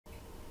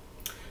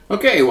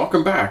Okay,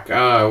 welcome back.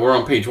 We're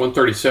on page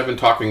 137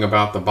 talking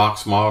about the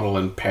box model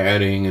and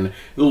padding and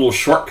the little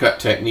shortcut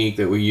technique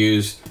that we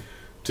use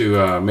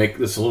to make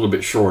this a little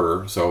bit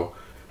shorter. So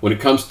when it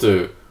comes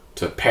to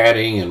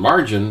padding and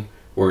margin,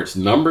 where it's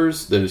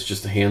numbers, then it's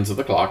just the hands of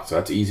the clock, so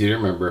that's easy to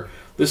remember.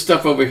 This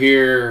stuff over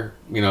here,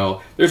 you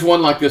know, there's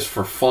one like this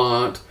for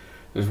font,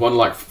 there's one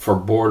like for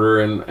border,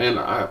 and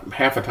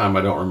half the time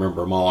I don't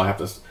remember them all. I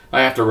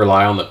have to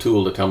rely on the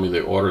tool to tell me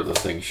the order the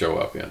things show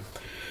up in.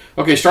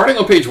 Okay, starting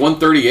on page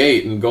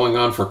 138 and going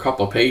on for a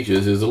couple of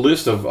pages is a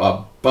list of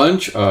a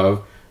bunch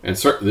of, and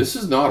this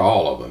is not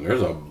all of them,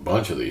 there's a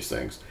bunch of these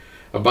things,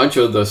 a bunch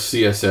of the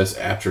CSS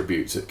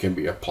attributes that can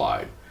be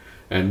applied.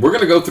 And we're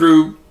going to go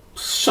through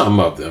some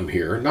of them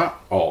here,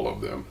 not all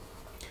of them.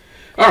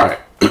 All right,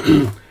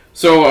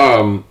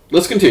 so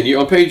let's continue.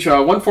 On page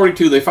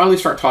 142, they finally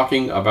start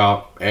talking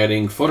about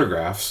adding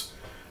photographs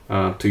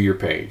to your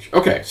page.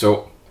 Okay,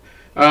 so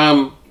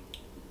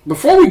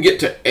before we get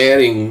to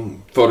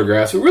adding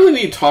photographs, we really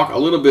need to talk a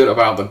little bit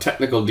about the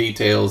technical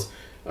details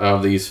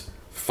of these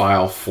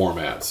file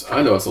formats.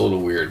 I know it's a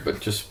little weird,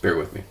 but just bear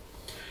with me.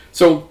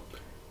 So,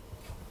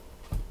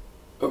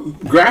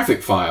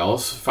 graphic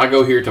files, if I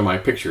go here to my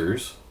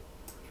pictures,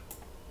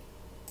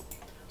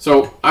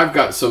 so I've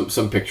got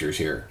some pictures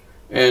here,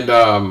 and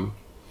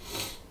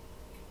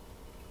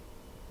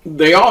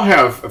they all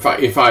have,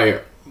 if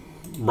I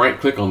right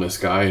click on this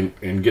guy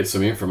and get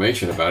some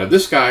information about it,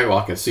 this guy, well,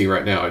 I can see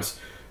right now, it's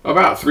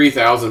about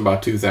 3,000 by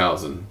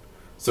 2,000.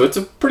 So it's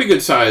a pretty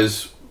good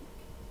size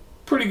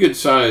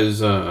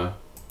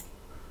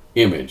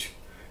image.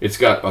 It's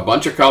got a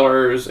bunch of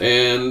colors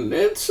and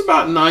it's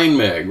about 9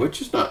 meg,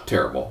 which is not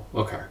terrible.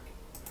 Okay.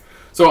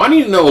 So I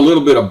need to know a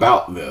little bit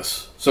about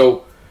this.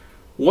 So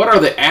what are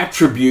the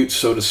attributes,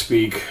 so to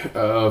speak,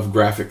 of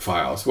graphic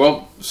files?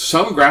 Well,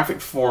 some graphic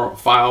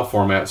file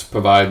formats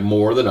provide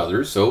more than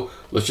others. So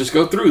let's just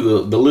go through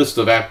the list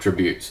of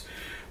attributes.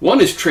 One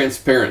is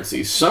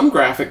transparency. Some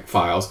graphic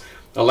files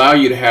allow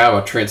you to have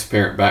a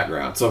transparent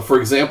background. So for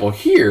example,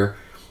 here,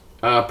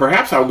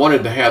 perhaps I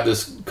wanted to have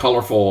this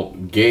colorful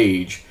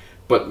gauge,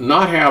 but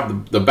not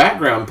have the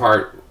background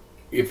part.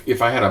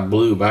 If I had a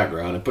blue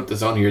background and put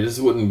this on here, this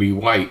wouldn't be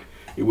white.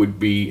 It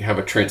would have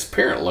a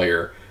transparent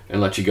layer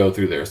and let you go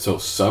through there. So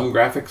some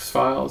graphics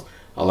files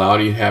allow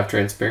you to have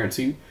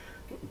transparency.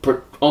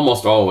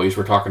 Almost always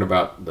we're talking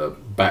about the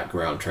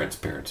background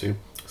transparency.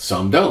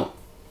 Some don't.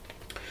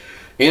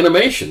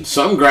 Animation.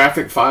 Some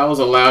graphic files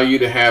allow you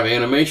to have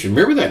animation.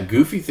 Remember that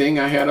goofy thing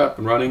I had up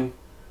and running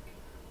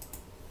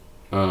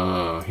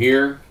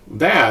here?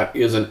 That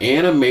is an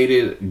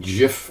animated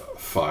GIF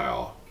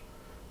file.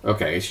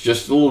 Okay, it's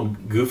just a little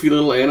goofy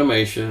little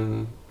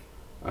animation,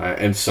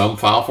 and some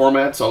file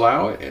formats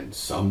allow it and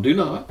some do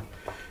not.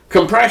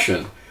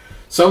 Compression.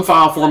 Some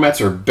file formats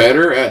are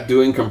better at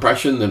doing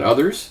compression than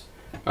others.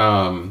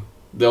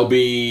 There'll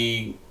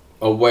be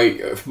a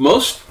way,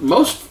 most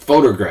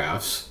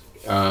photographs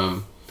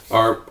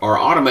are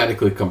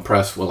automatically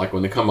compressed like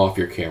when they come off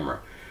your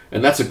camera,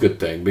 and that's a good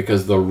thing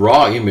because the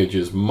raw image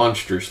is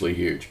monstrously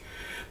huge.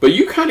 But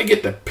you kind of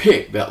get to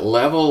pick that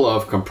level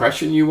of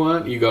compression you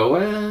want. You go,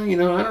 well, you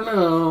know, I don't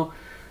know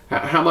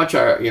how much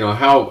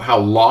how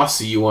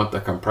lossy you want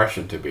the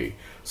compression to be.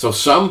 So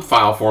some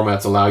file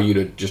formats allow you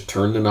to just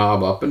turn the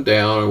knob up and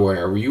down or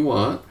wherever you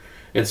want,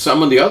 and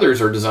some of the others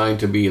are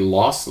designed to be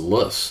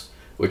lossless,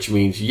 which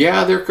means,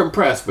 yeah, they're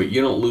compressed, but you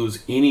don't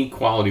lose any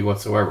quality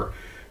whatsoever.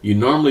 You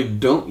normally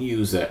don't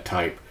use that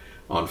type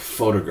on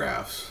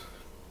photographs,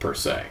 per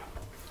se,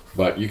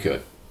 but you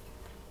could.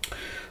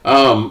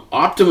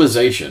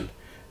 Optimization.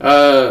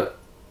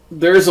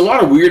 There's a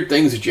lot of weird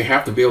things that you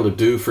have to be able to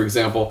do. For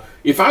example,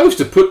 if I was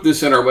to put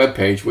this in our web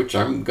page, which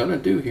I'm going to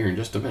do here in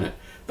just a minute,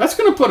 that's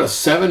going to put a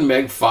 7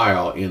 meg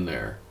file in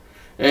there.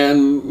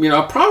 And, you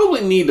know, I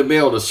probably need to be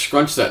able to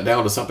scrunch that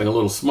down to something a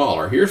little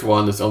smaller. Here's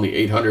one that's only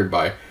 800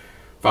 by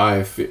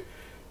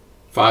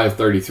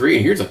 533,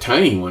 and here's a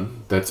tiny one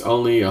that's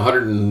only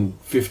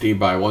 150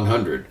 by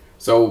 100.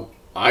 So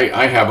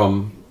I have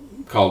them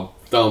called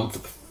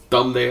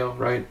thumbnail,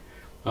 right?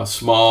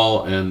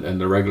 Small and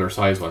the regular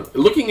size one.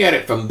 Looking at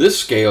it from this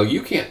scale,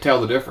 you can't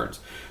tell the difference.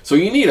 So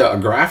you need a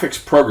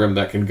graphics program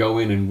that can go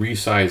in and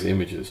resize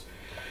images.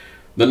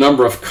 The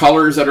number of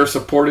colors that are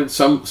supported,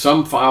 some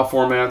file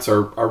formats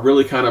are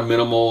really kind of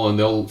minimal, and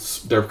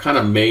they're kind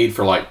of made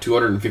for like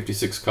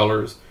 256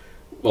 colors.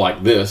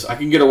 Like this, I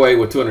can get away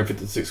with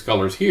 256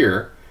 colors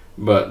here,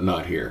 but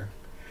not here.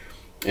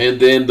 And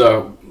then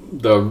the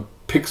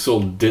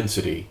pixel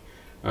density.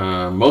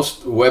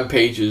 Most web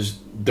pages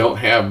don't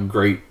have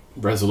great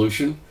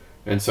resolution,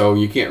 and so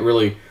you can't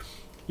really.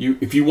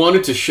 If you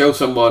wanted to show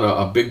someone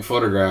a big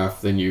photograph,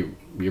 then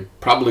you're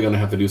probably going to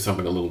have to do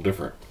something a little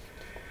different.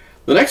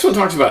 The next one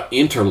talks about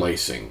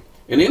interlacing,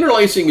 and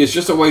interlacing is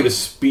just a way to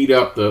speed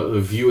up the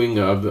viewing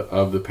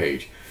of the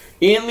page.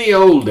 In the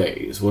old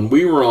days, when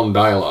we were on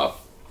dial-up,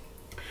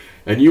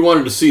 and you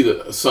wanted to see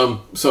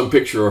some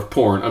picture of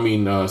porn,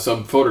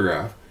 some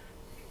photograph,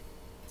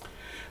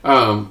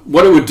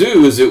 what it would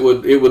do is it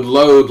would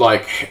load,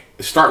 like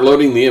start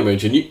loading the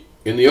image, and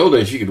in the old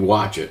days you could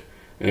watch it,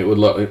 and it would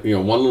look, you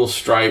know, one little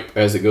stripe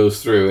as it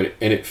goes through,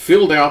 and it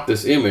filled out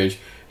this image,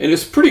 and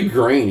it's pretty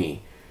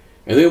grainy.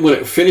 And then when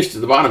it finished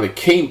at the bottom, it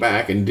came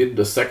back and did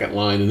the second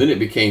line, and then it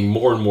became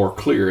more and more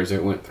clear as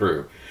it went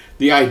through.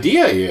 The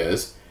idea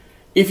is,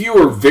 if you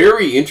were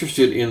very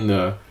interested in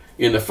the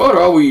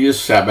photo, well, you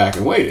just sat back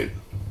and waited.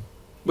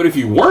 But if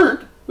you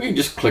weren't, well, you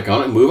just click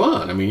on it and move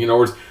on. I mean, in other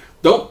words,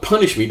 don't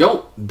punish me.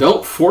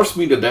 Don't force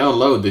me to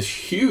download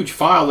this huge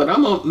file that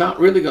I'm not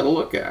really going to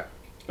look at.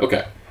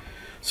 Okay,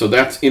 so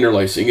that's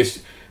interlacing.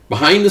 It's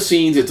behind the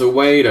scenes. It's a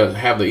way to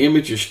have the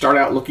images start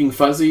out looking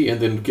fuzzy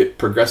and then get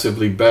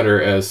progressively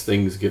better as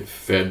things get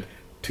fed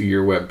to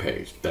your web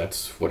page.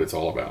 That's what it's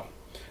all about.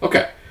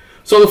 Okay,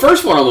 so the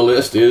first one on the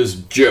list is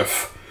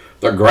GIF,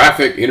 the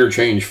graphic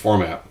interchange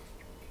format.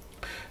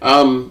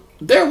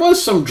 There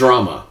was some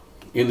drama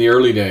in the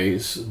early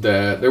days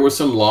that there was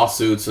some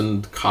lawsuits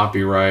and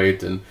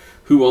copyright and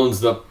who owns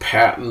the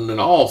patent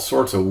and all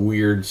sorts of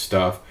weird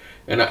stuff.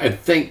 And I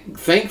think,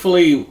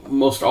 thankfully,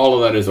 most all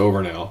of that is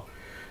over now.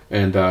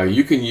 And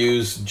you can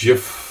use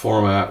GIF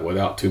format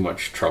without too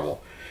much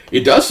trouble.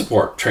 It does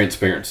support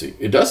transparency.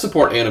 It does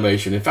support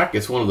animation. In fact,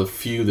 it's one of the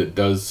few that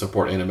does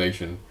support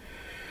animation.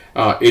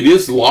 It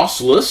is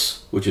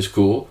lossless, which is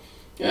cool.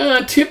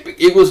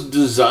 It was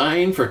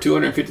designed for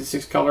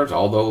 256 colors,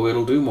 although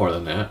it'll do more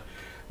than that.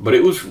 But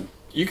it was,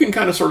 you can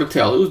kind of sort of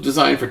tell, it was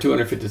designed for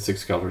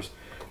 256 colors.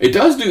 It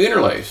does do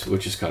interlace,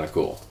 which is kind of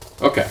cool.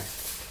 Okay.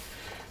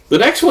 The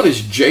next one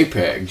is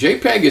JPEG.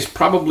 JPEG is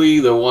probably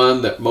the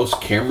one that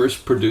most cameras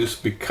produce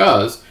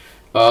because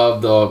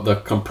of the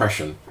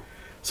compression.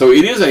 So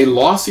it is a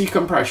lossy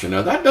compression.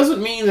 Now that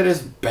doesn't mean that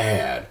it's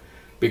bad,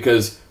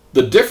 because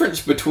the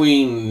difference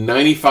between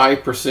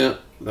 95%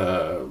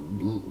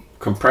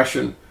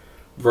 compression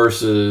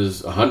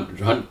versus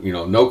 100, you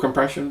know, no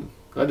compression,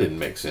 that didn't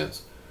make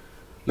sense.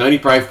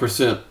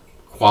 95%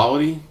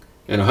 quality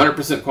and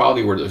 100%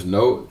 quality where there's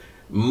no,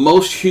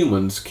 most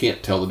humans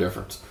can't tell the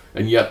difference,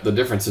 and yet the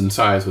difference in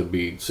size would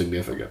be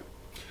significant.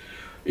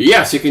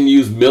 Yes, it can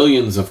use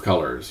millions of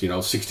colors, you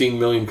know, 16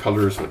 million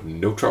colors with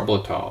no trouble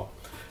at all.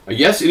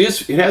 Yes,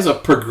 it has a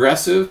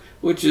progressive,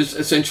 which is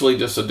essentially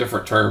just a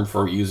different term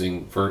for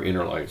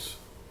interlace.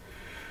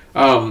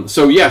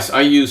 So yes,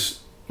 I use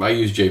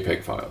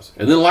JPEG files.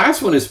 And then the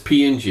last one is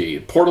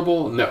PNG,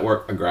 Portable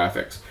Network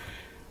Graphics.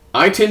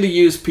 I tend to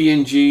use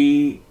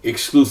PNG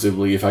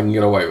exclusively if I can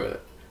get away with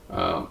it.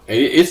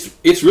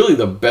 It's really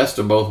the best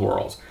of both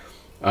worlds.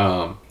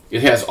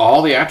 It has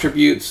all the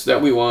attributes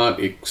that we want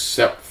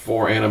except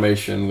for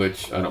animation,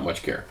 which I don't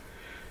much care.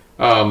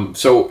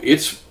 So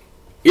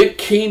it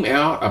came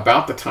out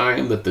about the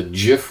time that the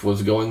GIF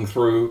was going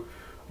through,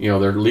 you know,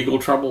 their legal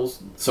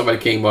troubles. Somebody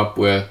came up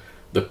with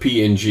the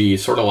PNG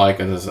sort of like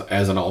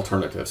as an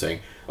alternative,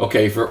 saying,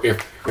 okay, if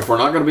we're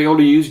not going to be able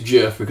to use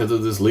GIF because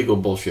of this legal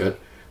bullshit,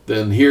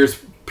 then here's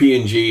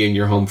PNG and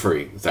you're home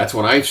free. That's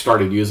when I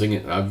started using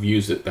it, and I've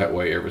used it that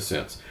way ever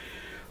since.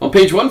 On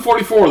page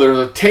 144, there's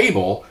a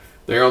table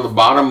there on the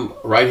bottom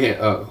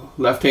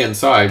left-hand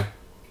side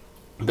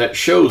that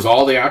shows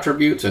all the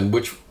attributes and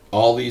which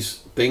all these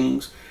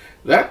things.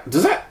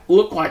 Does that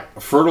look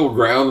like fertile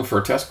ground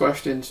for test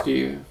questions to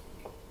you?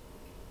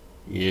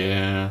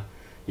 Yeah,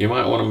 you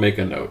might want to make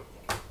a note.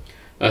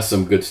 That's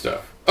some good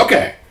stuff.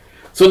 Okay,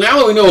 so now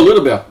that we know a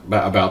little bit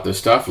about this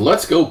stuff,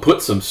 let's go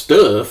put some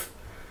stuff.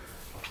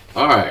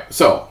 All right,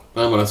 so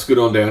I'm going to scoot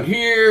on down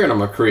here, and I'm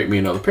going to create me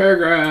another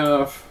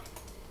paragraph.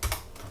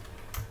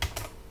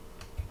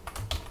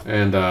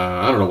 And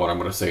I don't know what I'm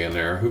going to say in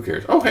there. Who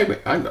cares? Oh, hey, wait,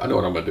 I know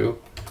what I'm going to do.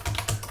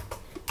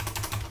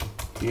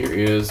 Here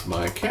is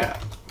my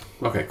cat.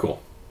 Okay,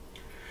 cool.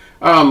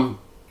 And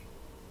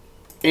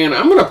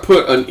I'm going to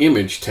put an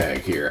image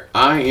tag here.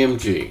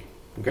 IMG.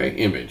 Okay,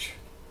 image.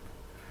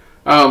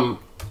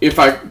 If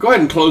I go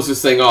ahead and close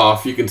this thing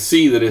off, you can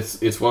see that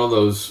it's one of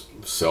those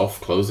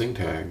self-closing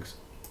tags.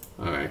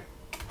 All right.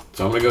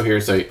 So I'm going to go here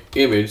and say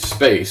image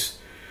space.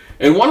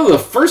 And one of the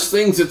first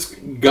things it's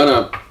going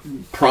to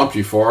prompt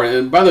you for,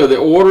 and by the way, the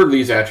order of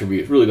these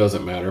attributes really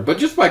doesn't matter, but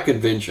just by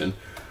convention,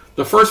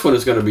 the first one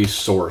is going to be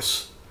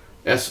source,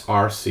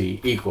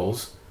 SRC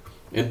equals.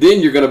 And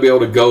then you're going to be able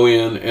to go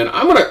in, and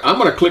I'm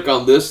going to click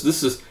on this.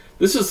 This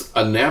is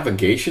a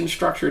navigation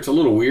structure. It's a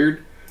little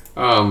weird.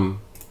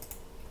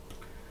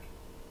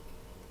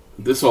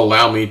 This will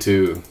allow me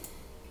to,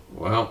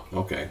 well,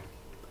 okay.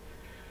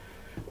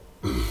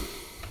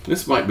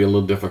 This might be a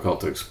little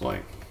difficult to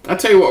explain. I'll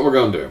tell you what we're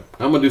going to do.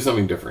 I'm going to do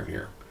something different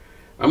here.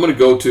 I'm going to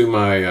go to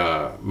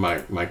my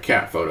my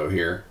cat photo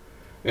here,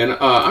 and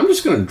I'm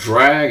just going to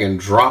drag and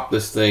drop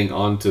this thing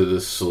onto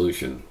this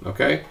solution.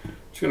 Okay,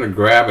 just going to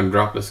grab and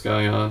drop this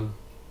guy on.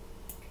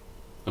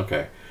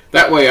 Okay,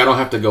 that way I don't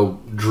have to go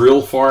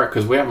drill for it,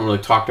 because we haven't really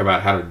talked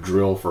about how to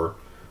drill for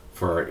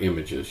our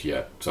images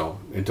yet. So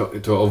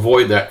to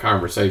avoid that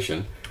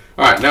conversation.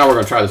 All right, now we're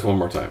going to try this one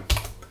more time.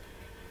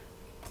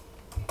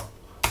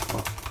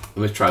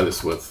 Let me try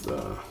this with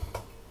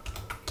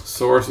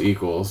source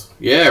equals.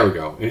 Yeah, there we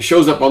go. And it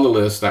shows up on the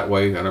list that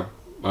way. All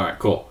right,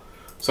 cool.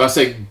 So I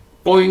say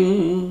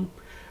boing.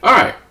 All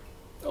right,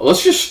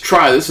 let's just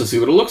try this and see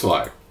what it looks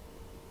like.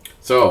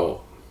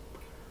 So,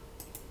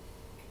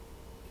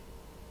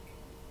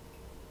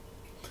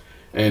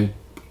 and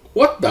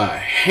what the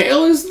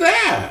hell is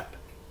that?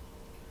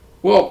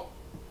 Well,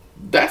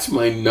 that's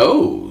my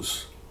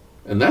nose,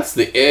 and that's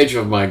the edge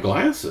of my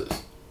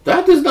glasses.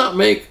 That does not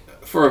make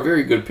for a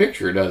very good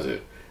picture, does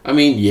it? I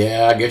mean,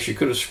 yeah, I guess you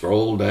could have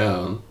scrolled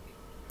down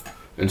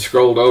and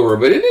scrolled over,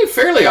 but isn't it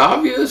fairly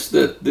obvious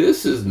that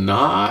this is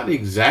not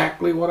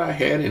exactly what I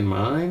had in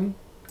mind?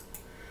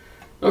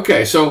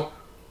 Okay, so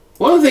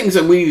one of the things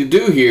that we need to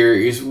do here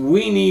is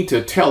we need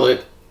to tell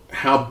it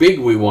how big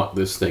we want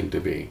this thing to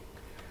be.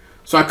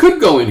 So I could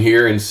go in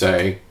here and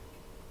say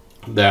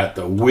that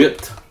the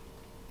width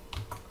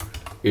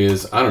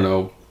is, I don't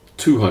know,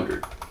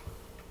 200.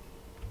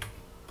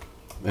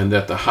 And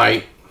that the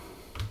height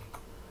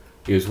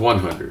is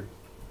 100.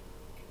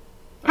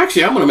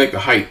 Actually, I'm going to make the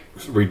height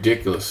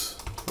ridiculous.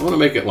 I want to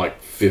make it like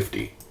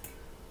 50.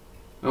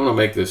 I want to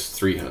make this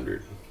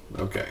 300.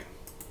 Okay.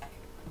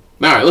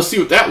 All right, let's see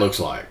what that looks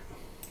like.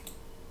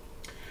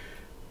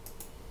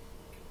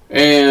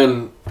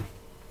 And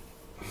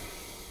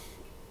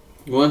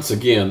once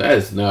again, that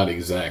is not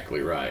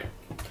exactly right.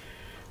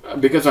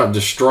 Because I've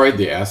destroyed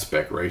the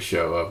aspect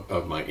ratio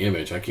of my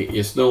image. I can't,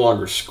 it's no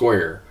longer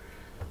square.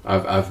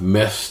 I've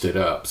messed it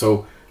up.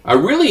 So I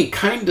really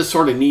kind of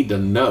sort of need to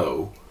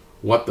know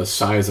what the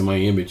size of my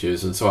image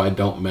is, and so I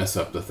don't mess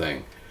up the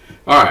thing.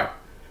 All right.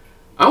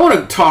 I want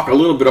to talk a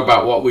little bit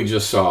about what we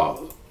just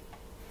saw.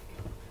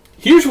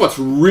 Here's what's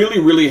really,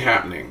 really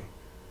happening.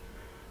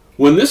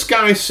 When this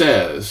guy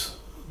says,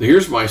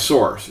 here's my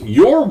source,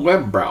 your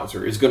web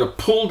browser is going to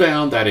pull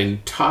down that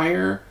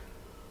entire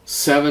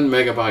 7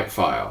 megabyte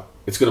file.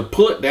 It's going to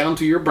pull it down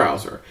to your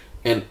browser.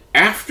 And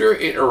after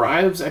it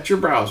arrives at your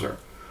browser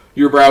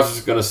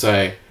is going to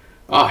say,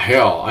 oh,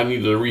 hell, I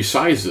need to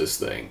resize this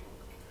thing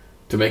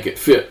to make it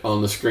fit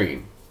on the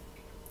screen.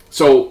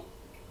 So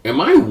am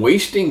I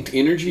wasting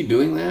energy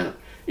doing that?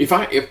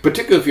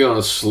 Particularly if you're on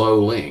a slow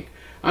link,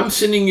 I'm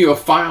sending you a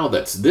file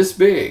that's this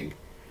big,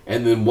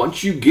 and then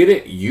once you get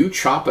it, you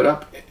chop it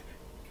up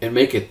and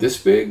make it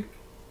this big?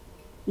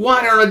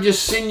 Why don't I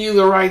just send you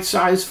the right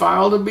size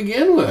file to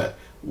begin with?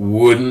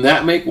 Wouldn't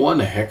that make one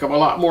heck of a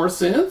lot more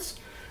sense?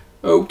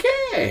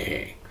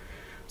 Okay.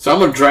 So I'm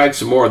going to drag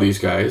some more of these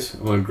guys.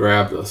 I'm going to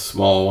grab the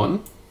small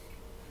one,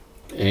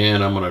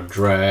 and I'm going to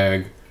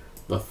drag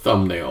the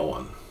thumbnail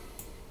one.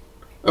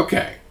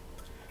 Okay.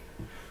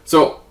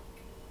 So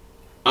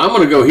I'm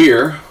going to go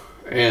here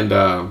and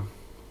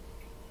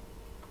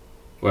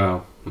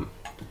well,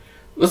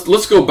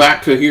 let's go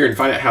back to here and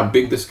find out how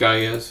big this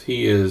guy is.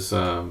 He is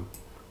one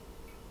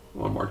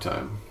more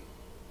time.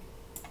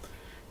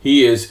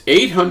 He is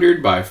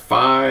 800 by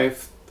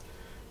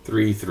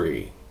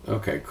 533.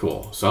 Okay,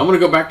 cool. So I'm going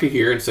to go back to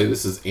here and say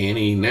this is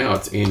Annie. Now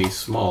it's Annie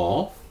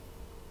Small.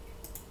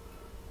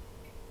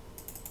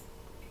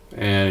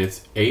 And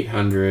it's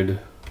 800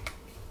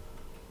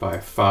 by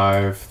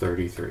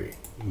 533.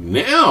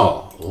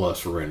 Now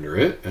let's render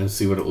it and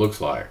see what it looks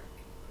like.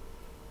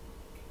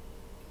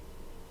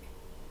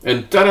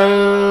 And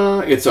ta-da!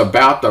 It's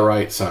about the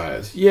right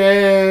size.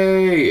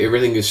 Yay!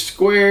 Everything is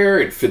square.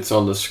 It fits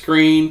on the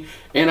screen.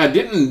 And I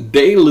didn't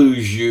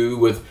deluge you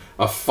with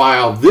a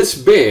file this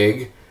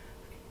big.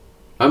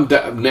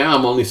 Now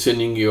I'm only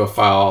sending you a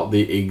file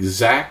the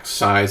exact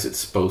size it's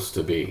supposed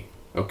to be.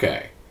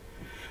 Okay.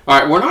 All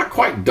right, we're not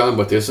quite done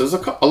with this. There's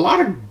a lot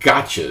of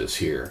gotchas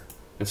here.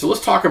 And so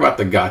let's talk about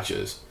the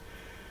gotchas.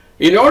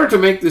 In order to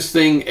make this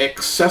thing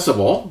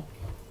accessible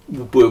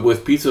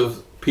with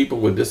people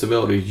with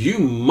disabilities, you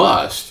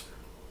must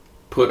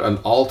put an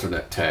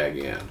alternate tag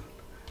in.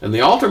 And the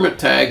alternate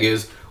tag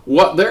is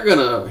what they're going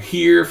to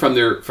hear from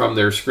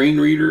their screen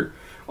reader,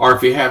 or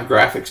if you have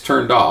graphics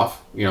turned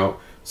off. You know,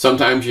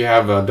 sometimes you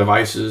have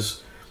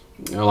devices,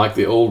 you know, like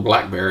the old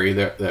BlackBerry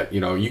that you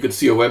know, you could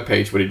see a web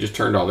page, but it just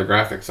turned all the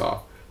graphics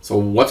off. So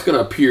what's going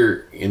to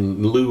appear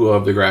in lieu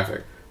of the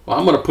graphic? Well,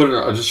 I'm going to put in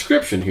a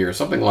description here,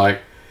 something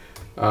like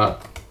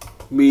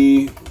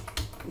me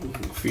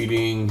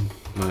feeding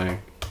my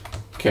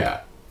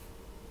cat.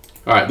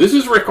 All right, this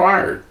is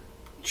required.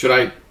 Should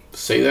I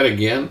say that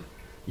again?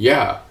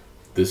 Yeah,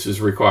 this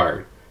is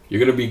required. You're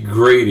going to be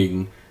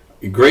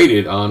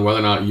graded on whether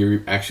or not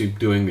you're actually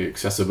doing the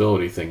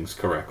accessibility things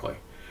correctly.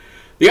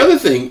 The other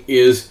thing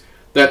is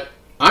that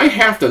I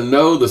have to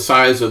know the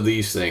size of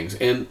these things.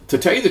 And to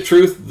tell you the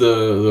truth,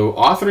 the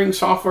authoring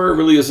software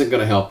really isn't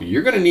going to help you.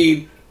 You're going to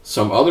need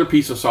some other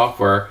piece of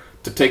software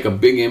to take a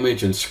big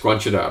image and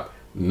scrunch it up.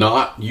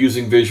 Not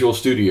using Visual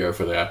Studio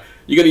for that.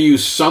 You're going to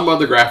use some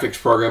other graphics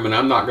program, and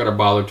I'm not going to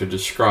bother to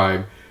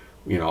describe,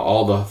 you know,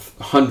 all the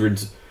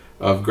hundreds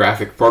of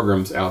graphic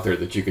programs out there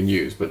that you can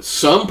use. But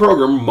some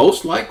program,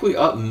 most likely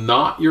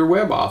not your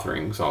web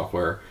authoring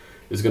software,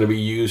 is going to be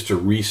used to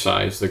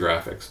resize the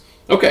graphics.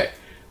 Okay,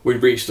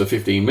 we've reached the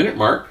 15-minute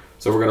mark,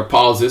 so we're going to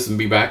pause this and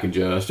be back in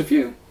just a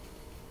few.